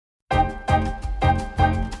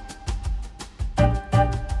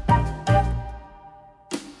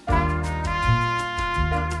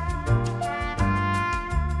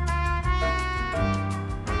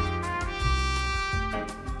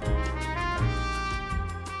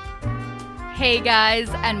Hey guys,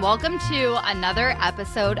 and welcome to another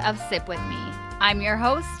episode of Sip With Me. I'm your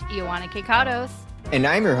host, Ioana Kikatos. And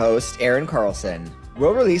I'm your host, Aaron Carlson.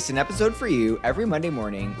 We'll release an episode for you every Monday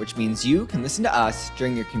morning, which means you can listen to us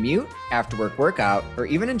during your commute, after work workout, or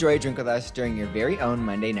even enjoy a drink with us during your very own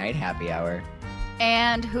Monday night happy hour.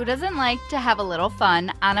 And who doesn't like to have a little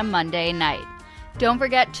fun on a Monday night? Don't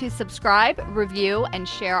forget to subscribe, review, and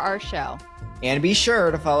share our show. And be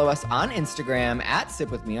sure to follow us on Instagram at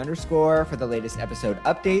sipwithme_ for the latest episode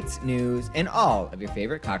updates, news, and all of your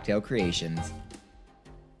favorite cocktail creations.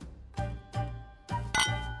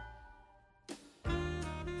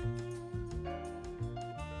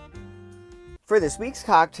 For this week's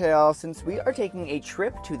cocktail, since we are taking a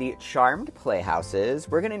trip to the charmed Playhouses,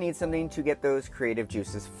 we're going to need something to get those creative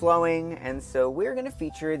juices flowing, and so we're going to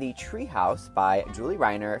feature the Treehouse by Julie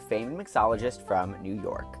Reiner, famed mixologist from New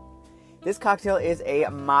York. This cocktail is a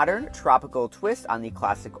modern tropical twist on the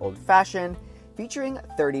classic old-fashioned, featuring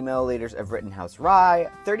 30 milliliters of Rittenhouse Rye,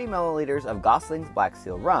 30 milliliters of Gosling's Black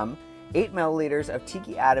Seal Rum, 8 milliliters of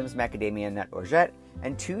Tiki Adams Macadamia Nut Orgeat,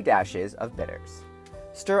 and 2 dashes of bitters.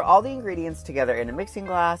 Stir all the ingredients together in a mixing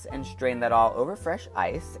glass and strain that all over fresh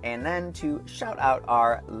ice. And then to shout out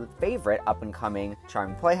our favorite up-and-coming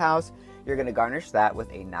charmed Playhouse, you're going to garnish that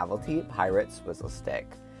with a novelty pirate swizzle stick.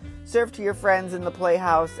 Serve to your friends in the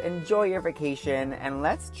Playhouse, enjoy your vacation, and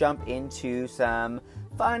let's jump into some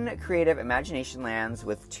fun, creative imagination lands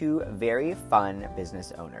with two very fun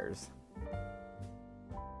business owners.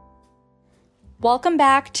 Welcome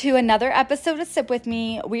back to another episode of Sip With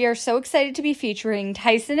Me. We are so excited to be featuring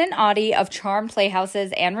Tyson and Audy of Charmed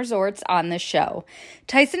Playhouses and Resorts on this show.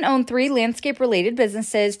 Tyson owned 3 landscape-related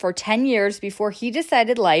businesses for 10 years before he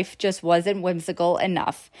decided life just wasn't whimsical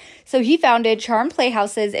enough. So he founded Charmed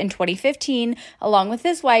Playhouses in 2015, along with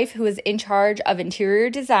his wife, who is in charge of interior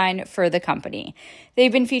design for the company.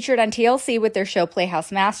 They've been featured on TLC with their show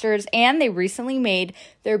Playhouse Masters, and they recently made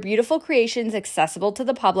their beautiful creations accessible to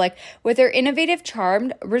the public with their innovative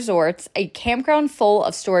Charmed Resorts, a campground full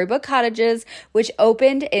of storybook cottages, which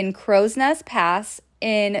opened in Crow's Nest Pass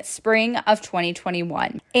in spring of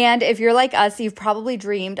 2021. And if you're like us, you've probably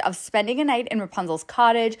dreamed of spending a night in Rapunzel's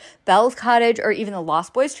cottage, Belle's cottage, or even the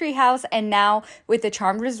Lost Boys treehouse, and now with the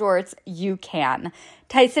Charmed Resorts, you can.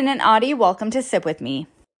 Tyson and Audy, welcome to Sip With Me.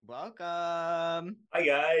 Welcome. Hi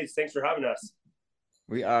guys, thanks for having us.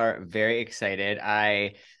 We are very excited.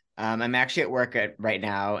 I'm actually at work right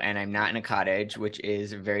now, and I'm not in a cottage, which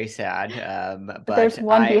is very sad. But there's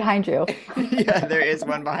one behind you. Yeah, there is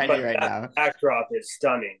one behind me right now. Backdrop is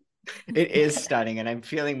stunning. It is stunning, and I'm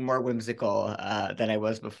feeling more whimsical than I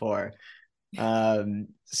was before.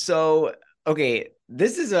 So, okay,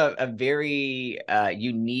 this is a very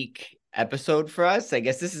unique episode for us. I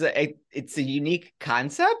guess this is it's a unique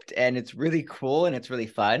concept, and it's really cool and it's really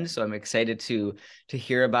fun. So I'm excited to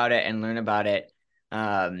hear about it and learn about it.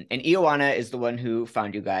 And Ioana is the one who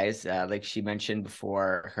found you guys. Like she mentioned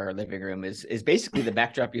before, her living room is basically the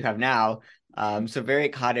backdrop you have now. So very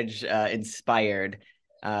cottage inspired.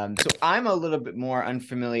 So I'm a little bit more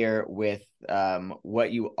unfamiliar with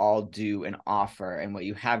what you all do and offer and what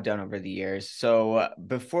you have done over the years. So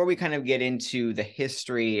before we kind of get into the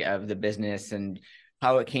history of the business and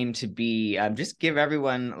how it came to be, just give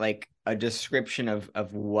everyone like a description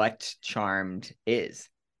of what Charmed is.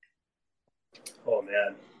 Oh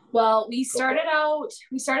man. Well, we started out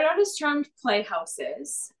as Charmed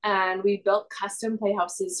Playhouses, and we built custom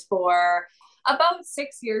playhouses for about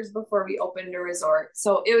 6 years before we opened a resort.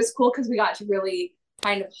 So it was cool because we got to really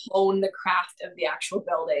kind of hone the craft of the actual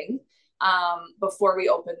building before we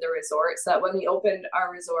opened the resort. So that when we opened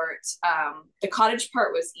our resort, the cottage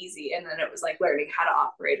part was easy, and then it was like learning how to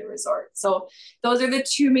operate a resort. So those are the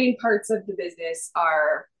two main parts of the business,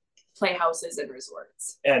 are Playhouses and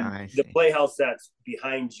resorts. And the playhouse that's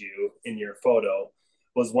behind you in your photo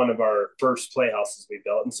was one of our first playhouses we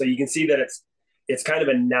built. And so you can see that it's kind of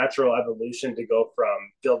a natural evolution to go from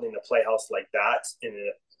building a playhouse like that in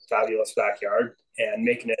a fabulous backyard and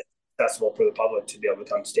making it accessible for the public to be able to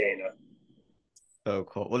come stay in it. So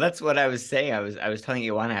cool. Well, that's what I was saying. I was telling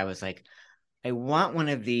Ioana, I was like, I want one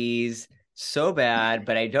of these so bad,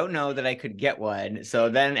 but I don't know that I could get one. So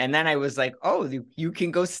then I was like, oh, you can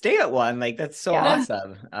go stay at one. Like, that's so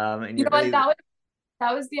awesome. And you know really... what,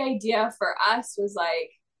 that was the idea for us, was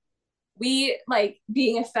like, we like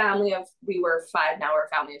being a family of, we were 5, now we're a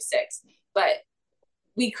family of 6, but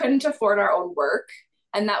we couldn't afford our own work.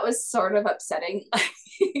 And that was sort of upsetting.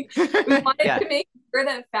 We wanted to make sure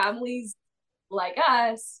that families like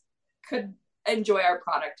us could enjoy our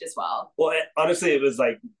product as well. Well, honestly, it was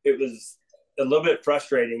a little bit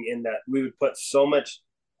frustrating in that we would put so much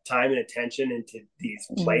time and attention into these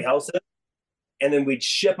playhouses, and then we'd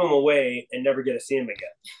ship them away and never get to see them again.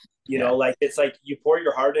 You know, like it's like you pour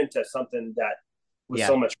your heart into something that was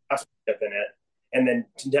so much craftsmanship in it, and then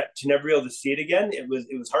to never be able to see it again, it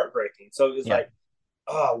was heartbreaking. So it was like,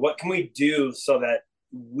 oh, what can we do so that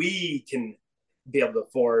we can be able to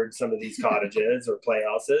afford some of these cottages or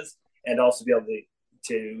playhouses, and also be able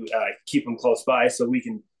to keep them close by so we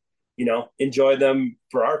can, you know, enjoy them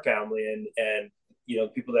for our family and you know,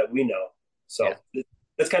 people that we know. So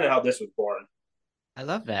that's kind of how this was born. I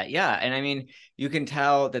love that. Yeah. And I mean, you can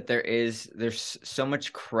tell that there's so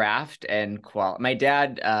much craft and quality. My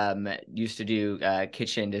dad used to do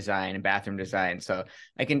kitchen design and bathroom design. So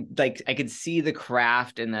I could see the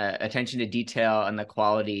craft and the attention to detail and the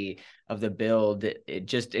quality of the build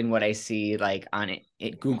just in what I see like on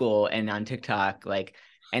Google and on TikTok. Like,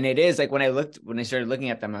 and it is like when I started looking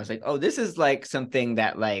at them, I was like, oh, this is like something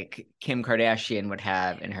that like Kim Kardashian would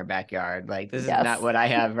have in her backyard. Like, this is not what I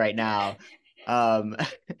have right now.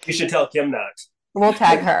 You should tell Kim that. We'll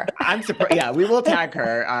tag her. I'm surprised. Yeah, we will tag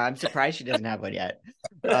her. I'm surprised she doesn't have one yet.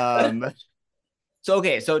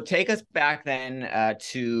 So take us back then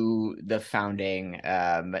to the founding.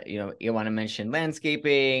 You know, you want to mention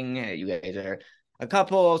landscaping. You guys are a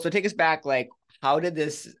couple. So take us back, like, how did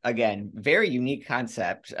this, again, very unique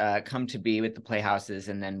concept come to be with the Playhouses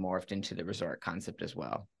and then morphed into the resort concept as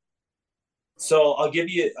well? So I'll give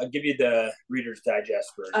you the Reader's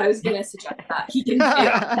Digest version. I was gonna suggest that he can.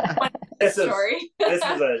 This is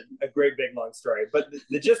a great big long story, but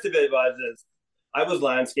the gist of it is I was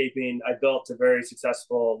landscaping. I built a very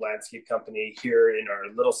successful landscape company here in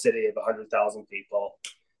our little city of 100,000 people,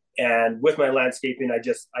 and with my landscaping,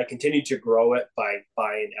 I continued to grow it by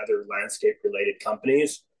buying other landscape related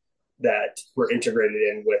companies that were integrated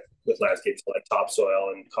in with landscapes like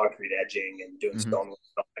topsoil and concrete edging and doing stonework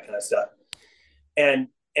and all that kind of stuff. And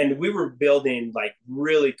we were building like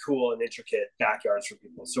really cool and intricate backyards for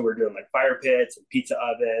people. So we're doing like fire pits and pizza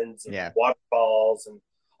ovens and waterfalls and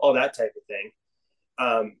all that type of thing.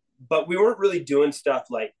 But we weren't really doing stuff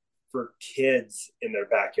like for kids in their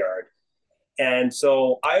backyard. And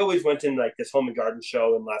so I always went in like this home and garden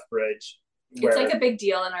show in Lethbridge. It's like a big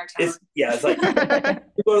deal in our town. It's like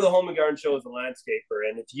you go to the home and garden show as a landscaper,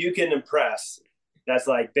 and if you can impress, that's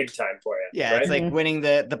like big time for you. Yeah, right? It's like winning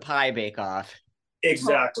the pie bake off.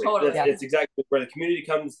 Exactly. Totally. It's exactly where the community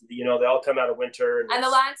comes. You know, they all come out of winter, and the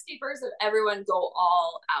landscapers of everyone go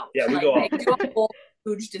all out. Yeah, we go all out. They do a whole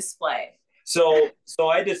huge display. So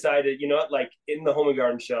I decided, you know what, like in the home and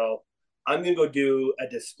garden show, I'm gonna go do a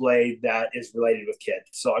display that is related with kids.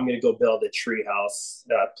 So I'm gonna go build a treehouse,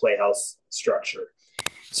 playhouse structure.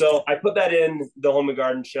 So I put that in the home and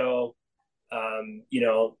garden show. You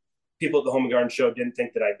know, people at the home and garden show didn't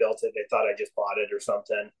think that I built it. They thought I just bought it or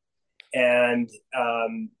something. And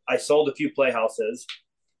I sold a few playhouses,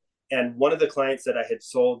 and one of the clients that I had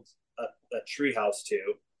sold a tree house to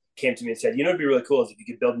came to me and said, you know, it'd be really cool is if you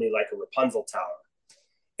could build me like a Rapunzel tower.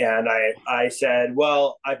 And I said,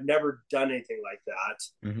 well, I've never done anything like that.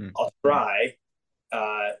 I'll try.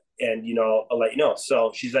 And, you know, I'll let you know.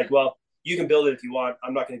 So she's like, well, you can build it if you want.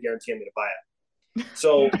 I'm not going to guarantee I'm going to buy it.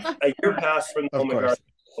 So a year passed from the home and garden.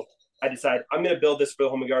 I decided I'm going to build this for the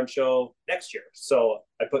home and garden show next year. So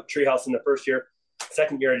I put treehouse in the first year.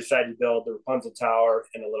 Second year, I decided to build the Rapunzel tower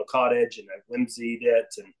and a little cottage, and I whimsied it,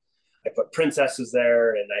 and I put princesses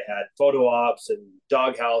there, and I had photo ops and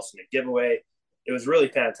doghouse and a giveaway. It was really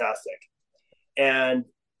fantastic. And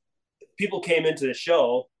people came into the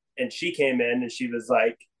show, and she came in and she was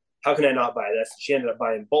like, how can I not buy this? And she ended up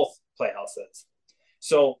buying both playhouses.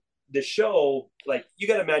 So the show, like, you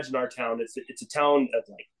got to imagine our town. It's a town of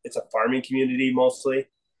like, it's a farming community mostly.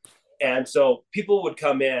 And so people would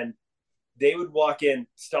come in, they would walk in,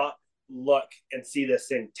 stop, look, and see this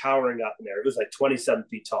thing towering up in there. It was like 27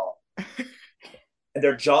 feet tall. And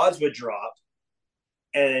their jaws would drop,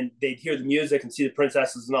 and they'd hear the music and see the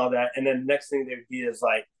princesses and all that. And then the next thing they'd be is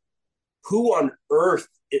like, who on earth,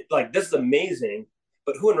 like, this is amazing,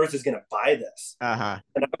 but who on earth is going to buy this?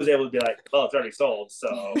 And I was able to be like, well, it's already sold.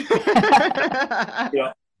 So, you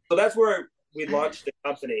know, so that's where we launched the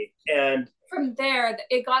company. And from there,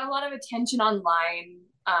 it got a lot of attention online.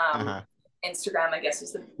 Instagram, I guess,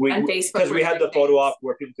 was and Facebook. Because we had the photo op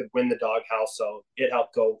where people could win the doghouse. So it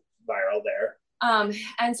helped go viral there.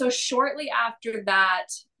 And so shortly after that,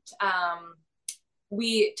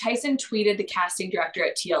 Tyson tweeted the casting director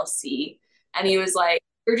at TLC, and he was like,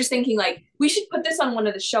 we're just thinking like, we should put this on one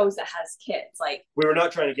of the shows that has kids. Like, we were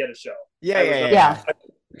not trying to get a show. Yeah.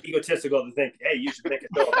 Egotistical to think, hey, you should make a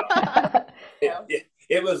show about it.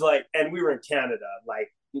 It was like, and we were in Canada,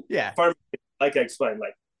 like, farming, like I explained,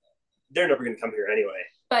 like, they're never going to come here anyway.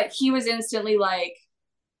 But he was instantly like,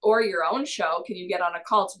 or your own show, can you get on a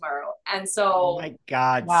call tomorrow? And so, Oh my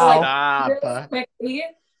God, Wow. stop. really quickly,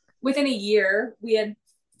 within a year, we had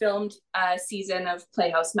filmed a season of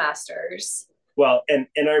Playhouse Masters. Well, and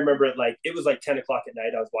I remember it was like 10 o'clock at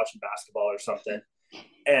night. I was watching basketball or something.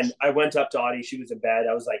 And I went up to Audy. She was in bed.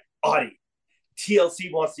 I was like, Audy,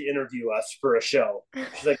 TLC wants to interview us for a show.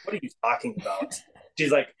 She's like, what are you talking about?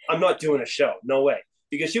 She's like, I'm not doing a show. No way.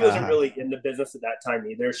 Because she wasn't really in the business at that time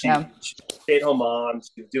either. She stay-at-home mom.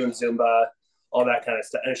 She was doing Zumba, all that kind of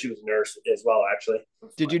stuff. And she was a nurse as well, actually.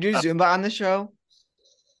 Did you do Zumba on the show?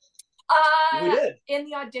 We did. In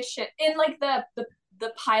the audition, in like the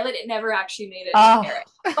pilot, it never actually made it to air.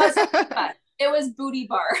 But it was booty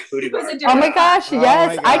bar. Booty bar. Oh my gosh,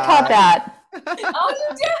 yes, I taught that. Oh,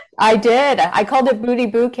 you did? I did. I called it booty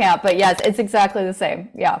boot camp, but yes, it's exactly the same.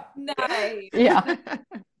 Yeah. Nice. Yeah.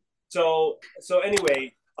 So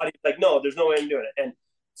anyway, Audie's like, no, there's no way I'm doing it. And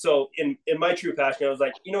so in my true passion, I was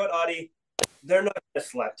like, you know what, Audie, they're not going to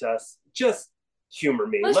select us. Just humor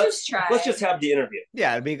me. Let's just try. Let's just have the interview.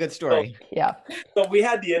 Yeah, it'd be a good story. So we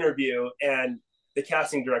had the interview, and the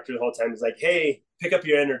casting director the whole time was like, hey, pick up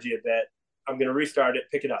your energy a bit. I'm going to restart it.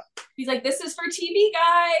 Pick it up. He's like, this is for TV,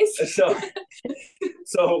 guys.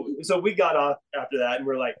 So we got off after that, and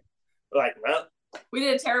we're like, well, we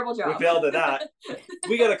did a terrible job. We failed at that.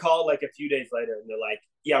 We got a call like a few days later, and they're like,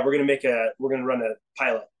 yeah, we're going to run a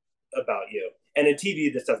pilot about you. And in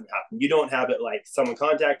TV, this doesn't happen. You don't have it like someone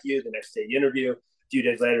contact you, the next day you interview. A few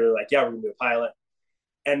days later, they're like, yeah, we're going to do a pilot.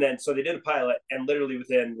 And then, so they did a pilot, and literally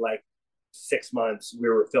within like 6 months, we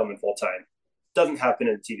were filming full time. Doesn't happen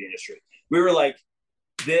in the TV industry. We were like,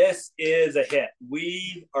 this is a hit.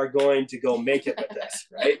 We are going to go make it with this,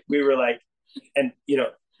 right? We were like, and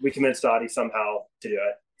we convinced Audy somehow to do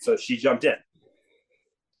it. So she jumped in.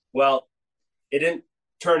 Well, it didn't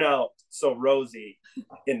turn out so rosy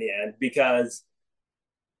in the end, because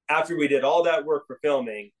after we did all that work for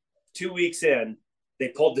filming, 2 weeks in, they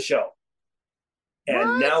pulled the show.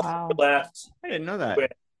 And now we're left. I didn't know that.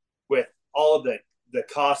 With all of the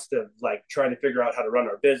cost of like trying to figure out how to run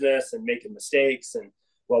our business and making mistakes, and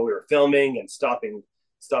while we were filming and stopping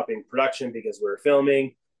production because we were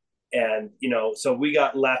filming. And, so we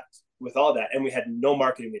got left with all that, and we had no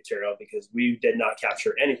marketing material because we did not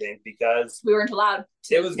capture anything because we weren't allowed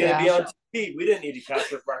to. It was going to be on TV. We didn't need to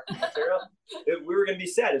capture marketing material. We were going to be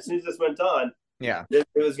set as soon as this went on. Yeah. It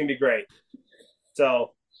was going to be great.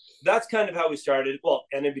 So that's kind of how we started. Well,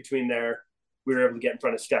 and in between there, we were able to get in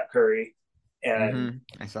front of Steph Curry, and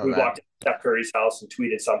we walked into Steph Curry's house and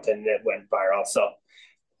tweeted something, and it went viral. So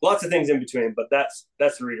lots of things in between, but that's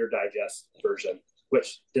the Reader Digest version,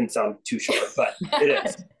 which didn't sound too short, but it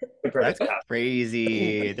is. That's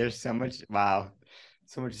crazy. There's so much. Wow.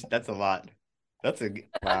 So much. That's a lot. That's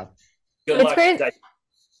wow. Good luck.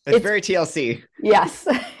 It's very TLC. Yes.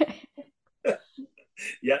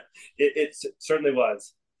 Yeah, it certainly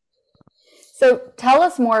was. So tell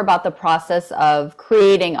us more about the process of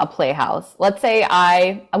creating a playhouse. Let's say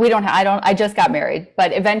I just got married,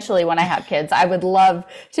 but eventually when I have kids, I would love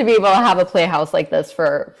to be able to have a playhouse like this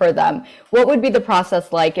for them. What would be the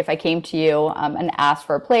process like if I came to you and asked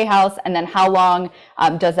for a playhouse? And then how long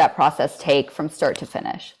does that process take from start to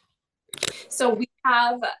finish? So we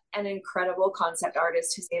have an incredible concept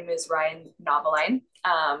artist. His name is Ryan Noveline.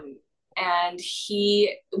 And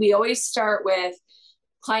we always start with,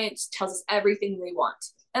 client tells us everything they want.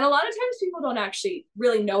 And a lot of times people don't actually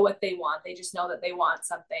really know what they want. They just know that they want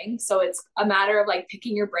something. So it's a matter of like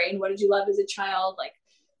picking your brain. What did you love as a child? Like,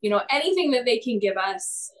 anything that they can give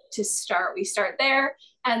us to start, we start there.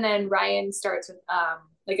 And then Ryan starts with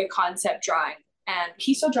like a concept drawing, and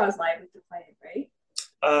he still draws live with the client, right?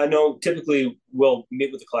 No, typically we'll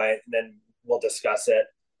meet with the client, and then we'll discuss it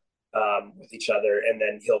with each other, and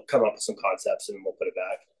then he'll come up with some concepts, and we'll put it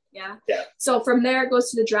back. Yeah. So from there it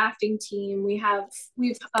goes to the drafting team. We have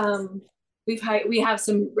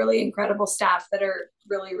some really incredible staff that are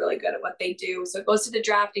really, really good at what they do. So it goes to the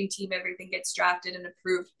drafting team. Everything gets drafted and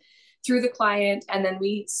approved through the client, and then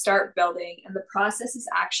we start building. And the process is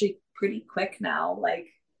actually pretty quick now.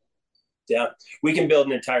 Yeah, we can build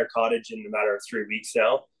an entire cottage in a matter of 3 weeks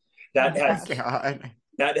now. That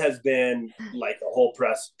has been like a whole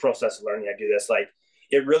process of learning how to do this. Like,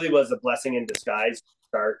 it really was a blessing in disguise to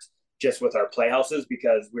start just with our playhouses,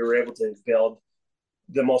 because we were able to build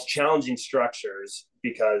the most challenging structures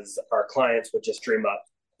because our clients would just dream up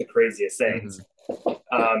the craziest things.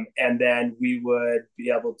 And then we would be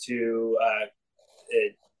able to,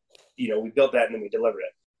 we built that and then we delivered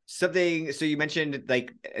it. So you mentioned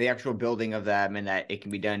like the actual building of them and that it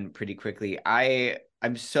can be done pretty quickly.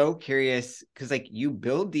 I'm so curious because like you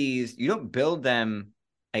build these, you don't build them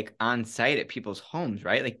like on site at people's homes,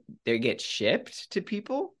 right? Like they get shipped to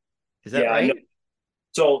people. Is that Yeah, right?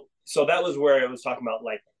 No. So that was where I was talking about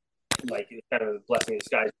like it was kind of a blessing in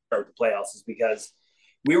disguise to start with the Playhouses, because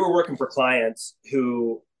we were working for clients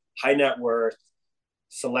who high net worth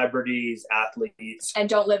celebrities, athletes, and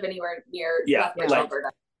don't live anywhere near Lethbridge, like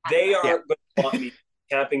Alberta. they are going to want me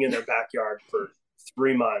camping in their backyard for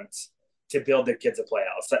 3 months to build their kids a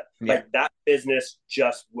playhouse. Like that business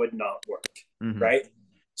just would not work, right?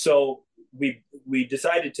 So we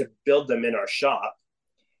decided to build them in our shop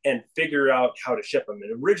and figure out how to ship them.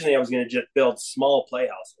 And originally I was going to just build small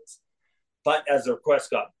playhouses. But as the requests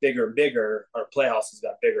got bigger and bigger, our playhouses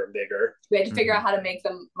got bigger and bigger. We had to figure out how to make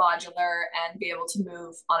them modular and be able to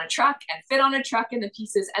move on a truck and fit on a truck in the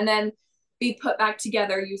pieces, and then be put back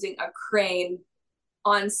together using a crane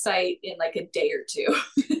on site in like a day or two.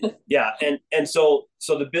 Yeah, and so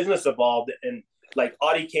the business evolved, and like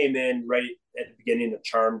Audy came in right at the beginning of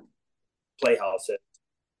Charmed Playhouses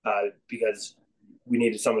because we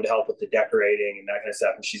needed someone to help with the decorating and that kind of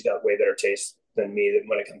stuff, and she's got way better taste than me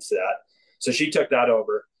when it comes to that. So she took that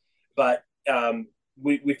over, but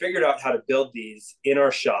we figured out how to build these in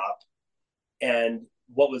our shop. And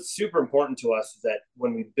what was super important to us is that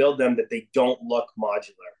when we build them, that they don't look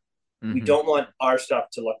modular. We don't want our stuff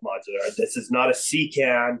to look modular. This is not a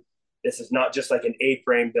C-can. This is not just like an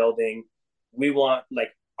A-frame building. We want,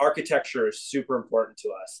 like, architecture is super important to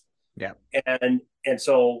us. Yeah. And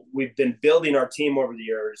so we've been building our team over the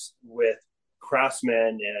years with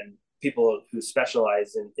craftsmen and people who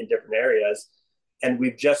specialize in different areas. And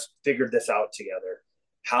we've just figured this out together,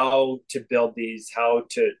 how to build these, how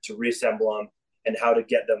to reassemble them, and how to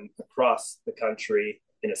get them across the country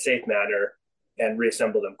in a safe manner and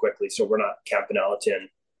reassemble them quickly. So we're not camping out in,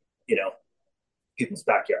 people's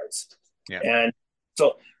backyards. Yeah. And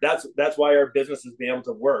so that's why our business has been able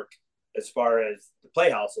to work as far as the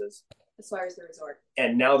Playhouses. As far as the resort.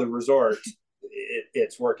 And now the resort,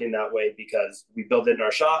 it's working that way because we build it in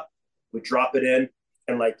our shop, we drop it in,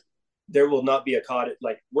 and like there will not be a cottage.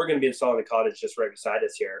 Like we're going to be installing a cottage just right beside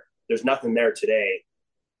us here. There's nothing there today.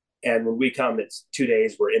 And when we come, it's 2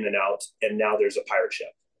 days, we're in and out, and now there's a pirate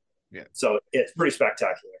ship. Yeah. So it's pretty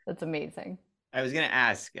spectacular. That's amazing. I was going to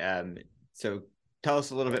ask, so tell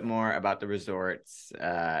us a little bit more about the resorts,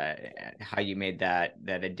 how you made that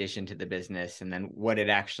addition to the business, and then what it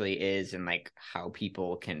actually is and like how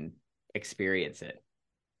people can experience it.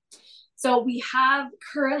 So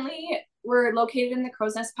we're located in the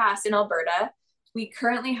Crow's Nest Pass in Alberta. We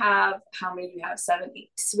currently have, how many do we have? 7,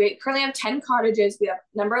 8. So we currently have 10 cottages. We have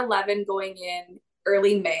number 11 going in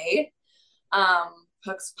early May,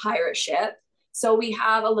 Hook's Pirate Ship. So we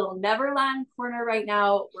have a little Neverland corner right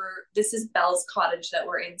now where this is Belle's cottage that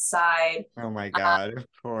we're inside. Oh my God, of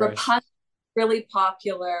course. Rapunzel really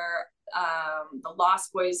popular. The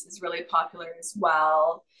Lost Boys is really popular as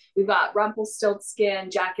well. We've got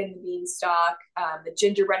Rumpelstiltskin, Jack and the Beanstalk, the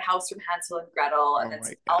Gingerbread House from Hansel and Gretel, and then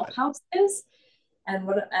some elf houses, and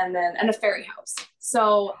a fairy house.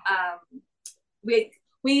 So we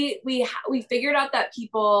figured out that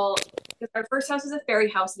people, our first house was a fairy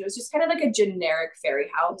house, and it was just kind of like a generic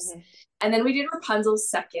fairy house. And then we did Rapunzel's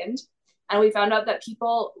second, and we found out that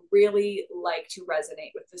people really like to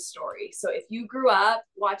resonate with the story. So if you grew up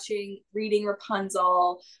reading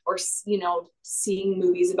Rapunzel, or seeing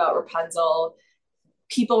movies about Rapunzel,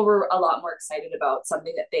 people were a lot more excited about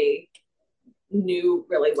something that they knew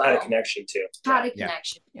really well. Had a connection to.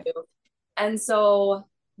 And so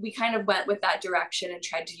we kind of went with that direction and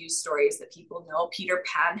tried to use stories that people know. Peter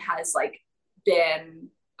Pan has been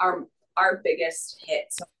our biggest hit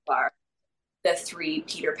so far. The 3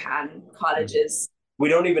 Peter Pan cottages. We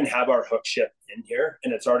don't even have our hook ship in here,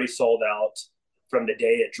 and it's already sold out from the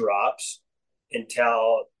day it drops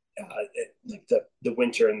until the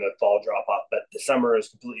winter and the fall drop off. But the summer is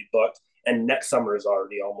completely booked, and next summer is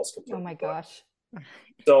already almost completely Oh my booked. gosh.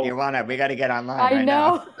 So we got to get online. I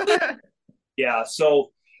know. Yeah.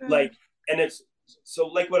 So like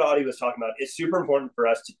what Audy was talking about, it's super important for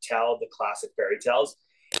us to tell the classic fairy tales,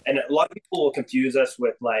 and a lot of people will confuse us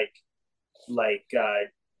with like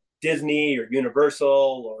Disney or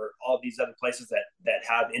Universal or all these other places that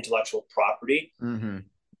have intellectual property.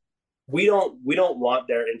 We don't want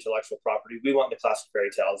their intellectual property. We want the classic fairy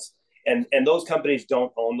tales, and those companies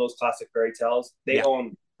don't own those classic fairy tales. They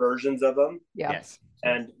own versions of them. Yes.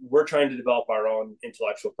 And we're trying to develop our own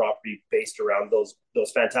intellectual property based around those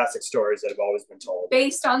fantastic stories that have always been told.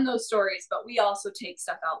 Based on those stories, but we also take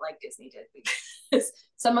stuff out like Disney did, because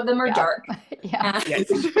some of them are dark. Yeah.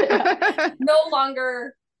 No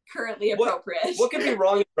longer currently appropriate. What could be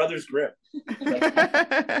wrong with Brothers Grimm?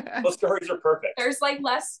 Like, those stories are perfect. There's like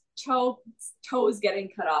less toes getting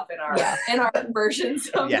cut off in our versions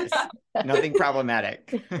of that. Nothing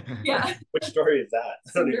problematic. Yeah. Which story is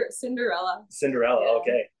that? Cinderella.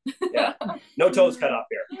 Okay. Yeah. No toes cut off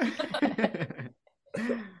here.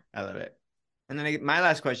 I love it. And then my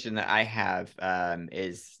last question that I have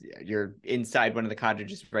is, you're inside one of the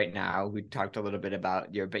cottages right now. We talked a little bit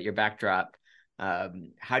about your backdrop.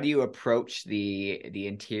 How do you approach the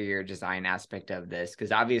interior design aspect of this?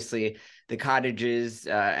 Because obviously the cottages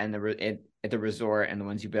and at the resort and the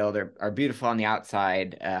ones you build are beautiful on the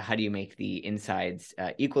outside. How do you make the insides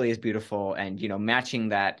equally as beautiful, and matching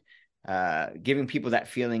that, giving people that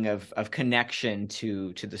feeling of connection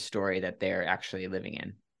to the story that they're actually living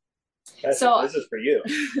in? This is for you.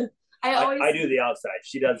 I do the outside.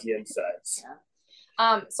 She does the insides.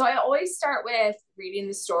 Yeah. So I always start with reading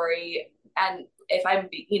the story, and if I'm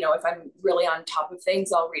really on top of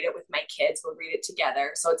things, I'll read it with my kids. We'll read it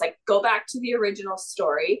together. So it's like, go back to the original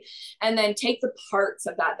story and then take the parts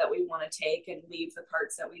of that we want to take and leave the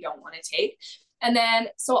parts that we don't want to take. And then,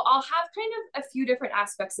 so I'll have kind of a few different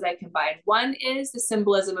aspects that I combine. One is the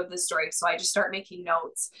symbolism of the story. So I just start making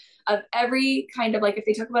notes of every kind of, like, if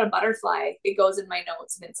they talk about a butterfly, it goes in my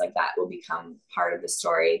notes, and it's like that will become part of the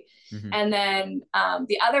story. Mm-hmm. And then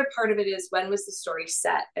the other part of it is, when was the story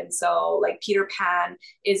set? And so like Peter Pan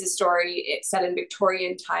is a story, it's set in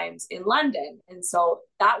Victorian times in London. And so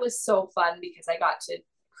that was so fun because I got to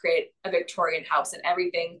create a Victorian house, and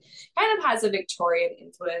everything kind of has a Victorian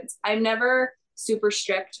influence. I'm never super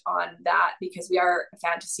strict on that because we are a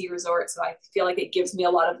fantasy resort. So I feel like it gives me a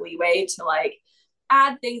lot of leeway to like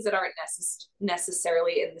add things that aren't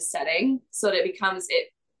necessarily in the setting, so that it becomes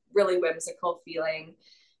really whimsical feeling,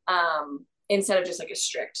 instead of just like a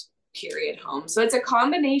strict period home. So it's a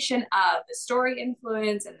combination of the story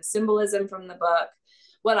influence and the symbolism from the book,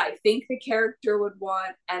 what I think the character would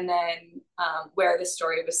want, and then where the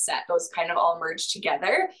story was set. Those kind of all merge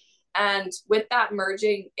together. And with that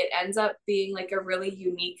merging, it ends up being like a really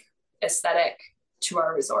unique aesthetic to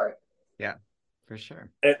our resort. Yeah, for sure.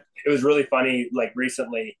 It was really funny. Like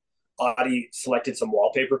recently, Audy selected some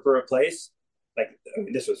wallpaper for a place. Like,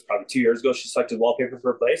 this was probably 2 years ago. She selected wallpaper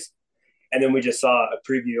for a place. And then we just saw a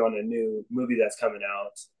preview on a new movie that's coming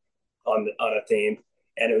out on a theme.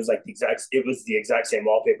 And it was like the exact same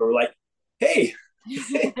wallpaper. We're like, hey,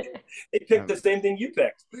 they picked the same thing you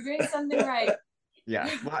picked. We're doing something right. Yeah,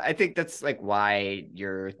 well, I think that's like why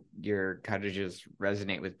your cottages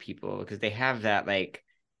resonate with people, because they have that like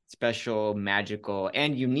special, magical,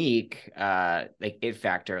 and unique like it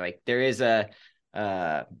factor. Like there is there's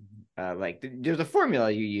a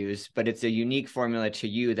formula you use, but it's a unique formula to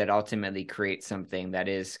you that ultimately creates something that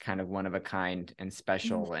is kind of one of a kind and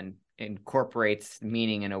special, mm-hmm. and incorporates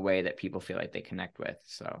meaning in a way that people feel like they connect with.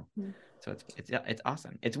 So it's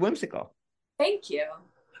awesome. It's whimsical. Thank you.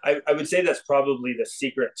 I would say that's probably the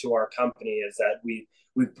secret to our company, is that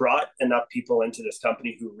we've brought enough people into this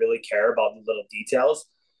company who really care about the little details.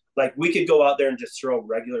 Like, we could go out there and just throw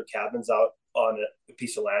regular cabins out on a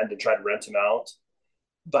piece of land and try to rent them out.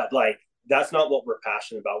 But like, that's not what we're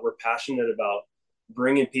passionate about. We're passionate about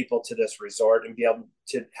bringing people to this resort and be able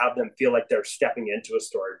to have them feel like they're stepping into a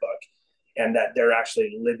storybook, and that they're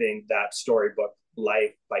actually living that storybook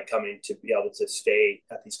life by coming to be able to stay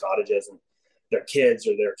at these cottages, and their kids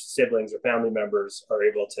or their siblings or family members are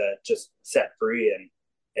able to just set free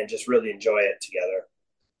and just really enjoy it together.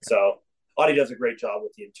 So Audy does a great job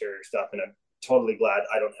with the interior stuff, and I'm totally glad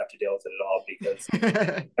I don't have to deal with it at all, because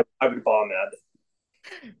I would bomb mad.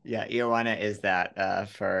 Yeah, Ioana is that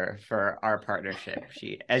for our partnership.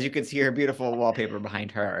 She, as you can see, her beautiful wallpaper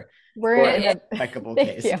behind her. We're in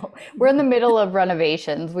the middle of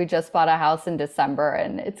renovations. We just bought a house in December,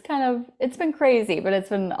 and it's been crazy, but it's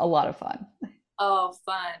been a lot of fun. Oh,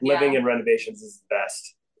 fun. Living in renovations is the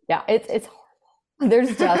best. Yeah, it's horrible.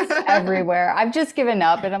 There's dust everywhere. I've just given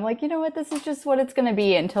up, and I'm like, you know what? This is just what it's going to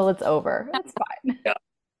be until it's over. It's fine.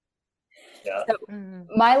 Yeah. So,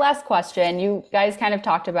 my last question, you guys kind of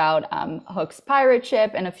talked about Hook's pirate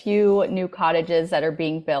ship and a few new cottages that are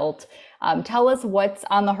being built. Tell us what's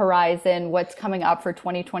on the horizon, what's coming up for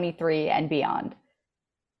 2023 and beyond.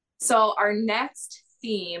 So our next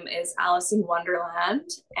theme is Alice in Wonderland.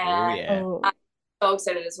 And I'm so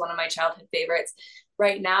excited. It's one of my childhood favorites.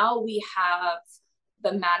 Right now we have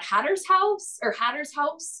the Mad Hatter's house, or Hatter's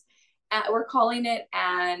house, we're calling it,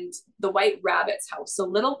 and the White Rabbit's house. So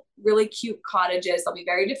little, really cute cottages. They'll be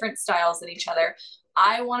very different styles than each other.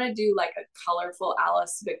 I want to do like a colorful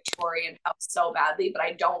Alice Victorian house so badly, but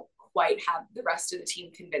I don't quite have the rest of the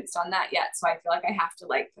team convinced on that yet. So I feel like I have to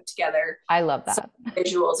like put together I love that.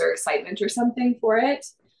 visuals or excitement or something for it.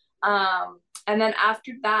 And then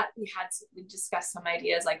after that, we discussed some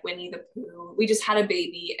ideas like Winnie the Pooh. We just had a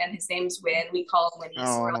baby and his name's Win. We call him Winnie.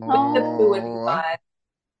 So we're like, Winnie the Pooh would be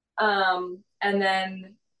fun. And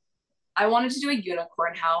then I wanted to do a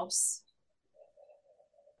unicorn house.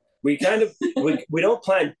 We kind of we don't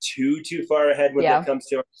plan too far ahead when it comes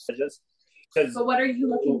to our budgets. But what are you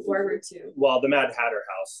looking forward to? Well, the Mad Hatter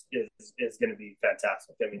house is going to be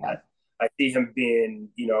fantastic. I mean, I see him being,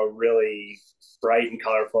 really bright and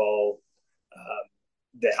colorful.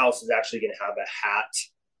 The house is actually going to have a hat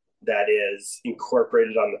that is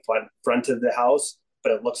incorporated on the front of the house,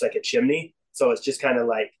 but it looks like a chimney. So it's just kind of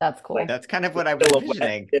like that's cool. That's kind of what I was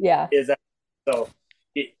envisioning. So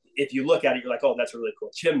if you look at it, you're like, oh, that's a really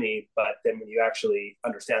cool chimney. But then when you actually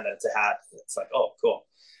understand that it's a hat, it's like, oh, cool.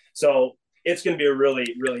 So it's going to be a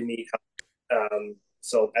really, really neat house.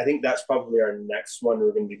 So I think that's probably our next one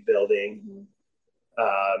we're going to be building.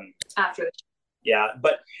 After the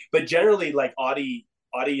but generally, like Audy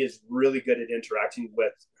is really good at interacting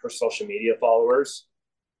with her social media followers.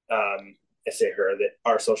 I say her, that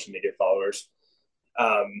our social media followers,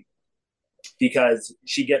 because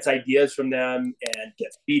she gets ideas from them and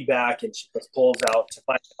gets feedback, and she puts polls out to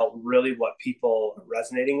find out really what people are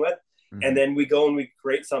resonating with. Mm-hmm. And then we go and we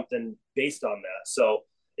create something based on that. So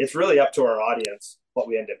it's really up to our audience what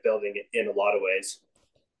we end up building in a lot of ways.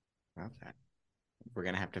 Okay. We're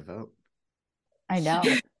going to have to vote. I know.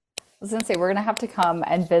 I was going to say, we're going to have to come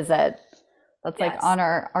and visit. That's like on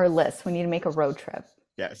our list. We need to make a road trip.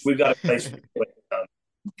 Yes. We've got a place.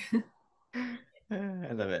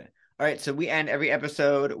 I love it. All right. So we end every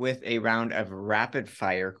episode with a round of rapid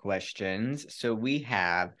fire questions. So we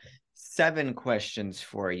have 7 questions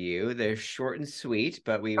for you. They're short and sweet,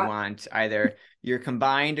 but we want either your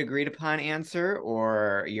combined agreed upon answer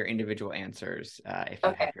or your individual answers if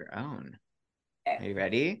you have your own. Okay. Are you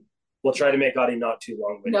ready? We'll try to make Audy not too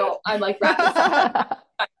long-winded. No, I'm like rapid fire.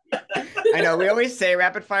 I know, we always say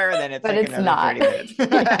rapid fire, and then it's but like it's another 30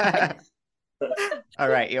 minutes. All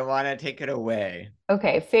right, you want to take it away.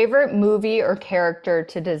 Okay, favorite movie or character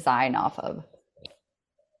to design off of?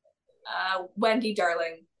 Wendy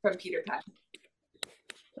Darling from Peter Pan.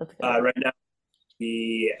 Right now,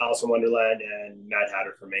 the Alice in Wonderland and Mad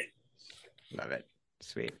Hatter for me. Love it.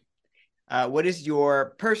 Sweet. What is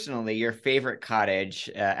your favorite cottage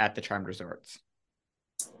at the Charmed Resorts?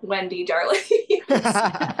 Wendy Darling.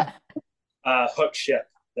 Hook ship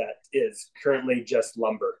that is currently just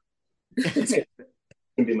lumber. It's gonna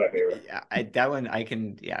be my favorite. Yeah, that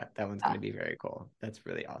one's gonna be very cool. That's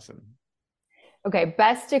really awesome. Okay,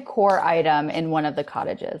 best decor item in one of the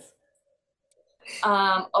cottages.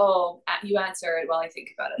 You answer it while I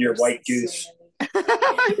think about it. Your white goose.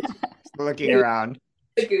 Looking around.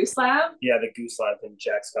 The goose lamp? Yeah, the goose lamp in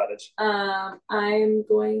Jack's cottage. I'm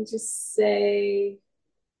going to say.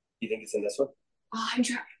 You think it's in this one? Oh, I'm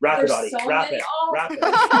trying. Wrap it, Audy. Wrap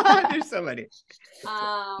it. There's so many.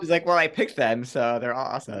 She's like, well, I picked them, so they're all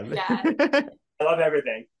awesome. Yeah. I love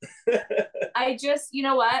everything. I just, you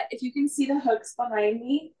know what? If you can see the hooks behind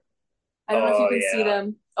me, I don't know if you can see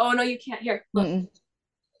them. Oh, no, you can't. Here, look. Mm-mm.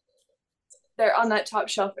 They're on that top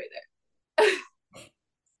shelf right there.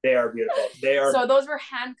 They are beautiful. They are. So those were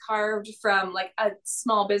hand carved from like a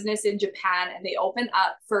small business in Japan, and they open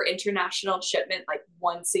up for international shipment like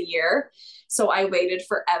once a year. So I waited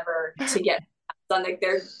forever to get done. Like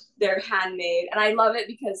they're handmade, and I love it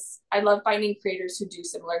because I love finding creators who do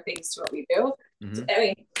similar things to what we do. Mm-hmm. I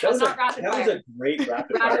mean, that was a great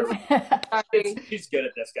rapid fire. She's good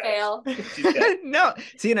at this, guys. Fail. She's good. No,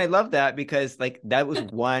 see, and I love that because like that was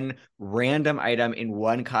one random item in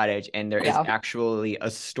one cottage, and there is actually a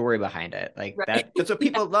story behind it. Like that's what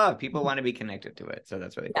people love. People want to be connected to it, so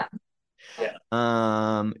that's really cool.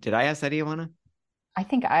 Yeah. Did I ask that, Ioana? I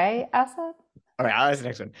think I asked that. All right, I'll ask the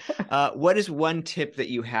next one. What is one tip that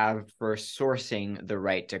you have for sourcing the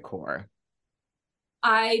right decor?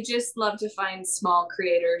 I just love to find small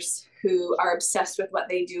creators who are obsessed with what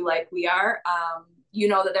they do like we are. You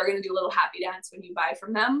know that they're going to do a little happy dance when you buy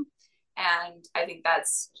from them. And I think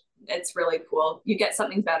it's really cool. You get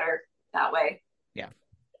something better that way. Yeah.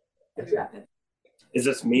 Is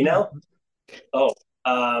this me now? Oh,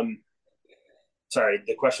 sorry.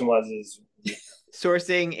 The question was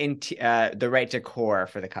sourcing in the right decor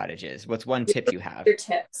for the cottages. What's one tip you have? Your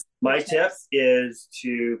tips. My tip is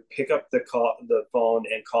to pick up the phone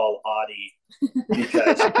and call Audy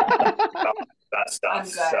because that stuff. I'm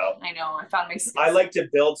good. So I know. I found my. I like to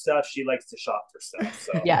build stuff. She likes to shop for stuff.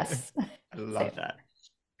 So yes, I love that.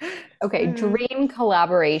 Okay, dream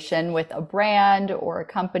collaboration with a brand or a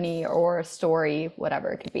company or a story, whatever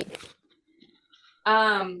it could be.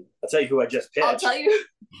 I'll tell you who I just pitched. I'll tell you.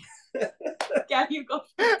 Yeah, you go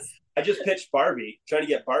first. I just pitched Barbie, trying to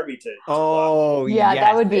get Barbie to. Oh, Yeah, yes.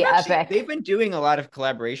 that would be epic. They've been doing a lot of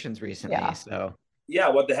collaborations recently, Yeah. so. Yeah,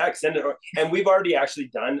 what the heck? Send it. And we've already actually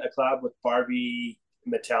done a collab with Barbie,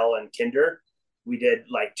 Mattel, and Kinder. We did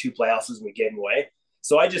like 2 Playhouses and we gave them away.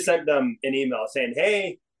 So I just sent them an email saying,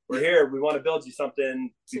 hey, we're here. We want to build you something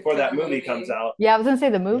before that movie comes out. Yeah, I was gonna say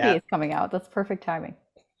the movie is coming out. That's perfect timing.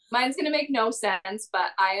 Mine's gonna make no sense,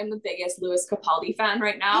 but I am the biggest Louis Capaldi fan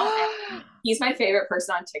right now, and he's my favorite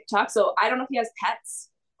person on TikTok. So I don't know if he has pets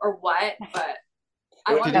or what, but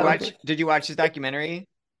Did you watch his documentary?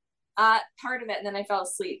 Part of it, and then I fell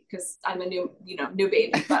asleep because I'm a new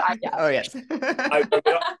baby. But Oh yes.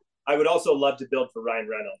 I would also love to build for Ryan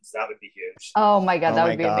Reynolds. That would be huge. Oh my God, that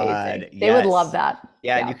would be amazing. They would love that.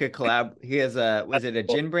 Yeah, and you could collab. He has was it a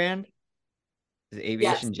gin brand? Is it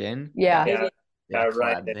Aviation Gin? Yeah.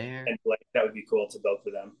 Right. And like that would be cool to build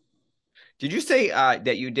for them. Did you say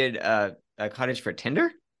that you did a cottage for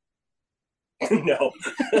Tinder? No.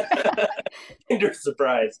 Kinder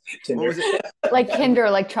surprise. Tinder. What was it? Like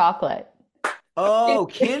Kinder, like chocolate. Oh,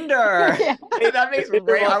 Kinder. Yeah. Hey, that makes me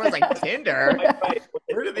great. I was like, Tinder?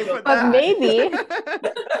 Where did they put But that? maybe.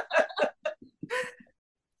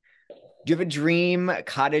 Do you have a dream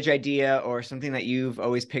cottage idea or something that you've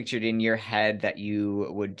always pictured in your head that you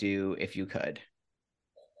would do if you could?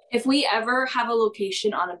 If we ever have a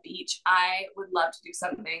location on a beach, I would love to do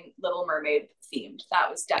something Little Mermaid themed. That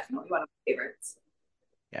was definitely one of my favorites.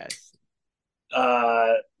 Yes.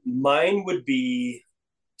 Mine would be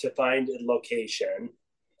to find a location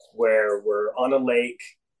where we're on a lake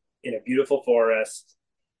in a beautiful forest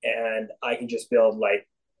and I can just build like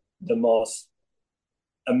the most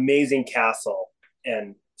amazing castle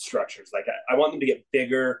and structures. Like I want them to get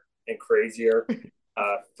bigger and crazier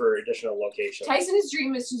for additional locations. Tyson's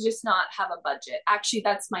dream is to just not have a budget. Actually,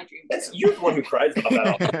 that's my dream. You're the one who cries about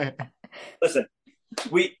that all. Listen,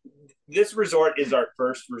 this resort is our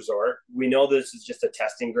first resort. We know this is just a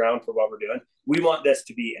testing ground for what we're doing. We want this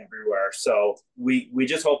to be everywhere. So we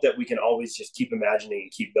just hope that we can always just keep imagining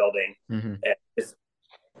and keep building and just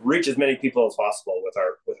reach as many people as possible with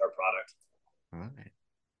our product. All right.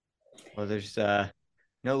 Well, there's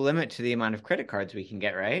no limit to the amount of credit cards we can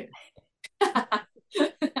get, right?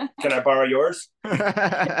 Can I borrow yours?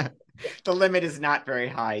 The limit is not very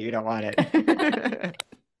high. You don't want it.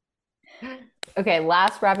 Okay,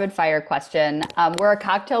 last rapid fire question. We're a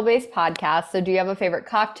cocktail-based podcast, so do you have a favorite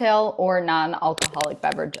cocktail or non-alcoholic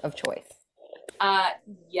beverage of choice?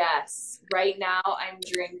 Yes. Right now I'm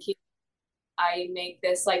drinking, I make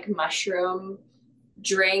this like mushroom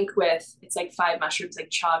drink with, it's like 5 mushrooms, like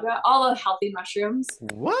chaga, all of healthy mushrooms.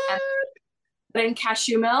 What? And then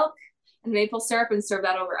cashew milk and maple syrup and serve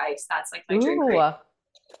that over ice. That's like my drink. Right?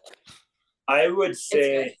 I would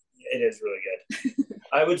say it is really good.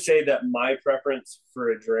 I would say that my preference for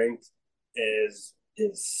a drink is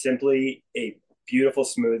simply a beautiful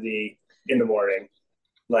smoothie in the morning.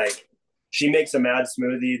 Like she makes a mad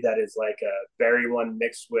smoothie that is like a berry one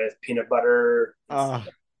mixed with peanut butter,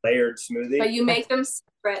 layered smoothie. But you make them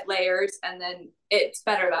separate layers and then it's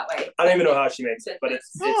better that way. I don't even know how she makes it, but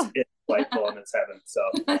it's delightful and it's heaven. So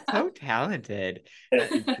talented.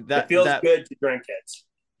 It feels good to drink it.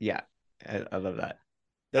 Yeah, I love that.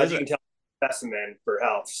 As you can tell, specimen for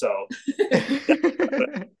health. So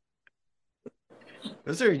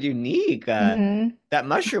those are unique. That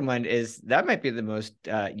mushroom one that might be the most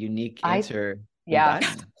unique answer. Yeah.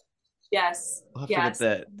 Yes. We'll have to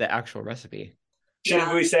get the actual recipe. Should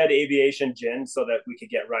have we said Aviation Gin so that we could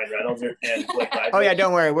get Ryan Reynolds and Blake Lively? Oh yeah,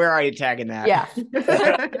 don't worry, we're already tagging that. Yeah.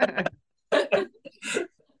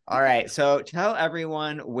 All right, so tell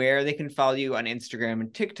everyone where they can follow you on Instagram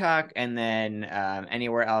and TikTok, and then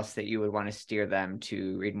anywhere else that you would want to steer them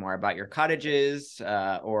to read more about your cottages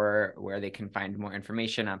or where they can find more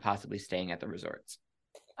information on possibly staying at the resorts.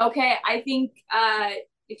 Okay, I think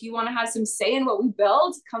if you want to have some say in what we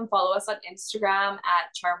build, come follow us on Instagram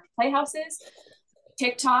at Charmed Playhouses.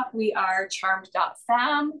 TikTok, we are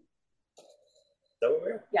charmed.fam. Is that what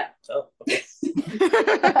we're? Yeah. Oh, okay.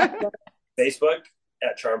 Facebook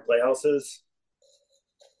at Charmed Playhouses.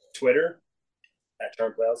 Twitter at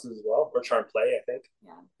Charmed Playhouses as well, or Charmed Play, I think.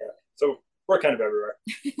 Yeah. So we're kind of everywhere.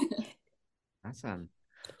 Awesome.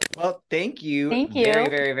 Well, thank you. Thank you very,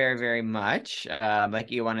 very, very, very much. Like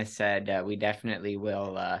Ioana said, we definitely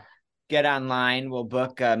will get online. We'll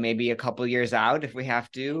book maybe a couple years out if we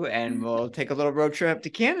have to, and we'll take a little road trip to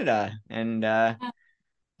Canada. And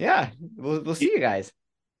yeah, we'll see you guys.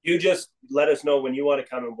 You just let us know when you want to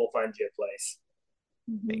come and we'll find you a place.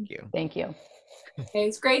 Thank you. Thank you. Okay,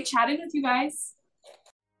 it's great chatting with you guys.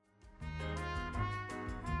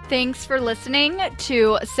 Thanks for listening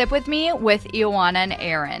to Sip With Me with Ioana and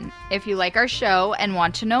Aaron. If you like our show and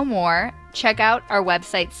want to know more, check out our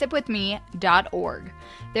website, sipwithme.org.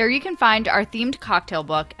 There you can find our themed cocktail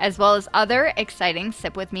book, as well as other exciting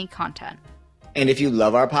Sip With Me content. And if you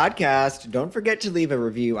love our podcast, don't forget to leave a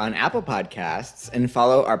review on Apple Podcasts and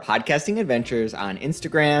follow our podcasting adventures on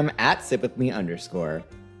Instagram @sipwithme_.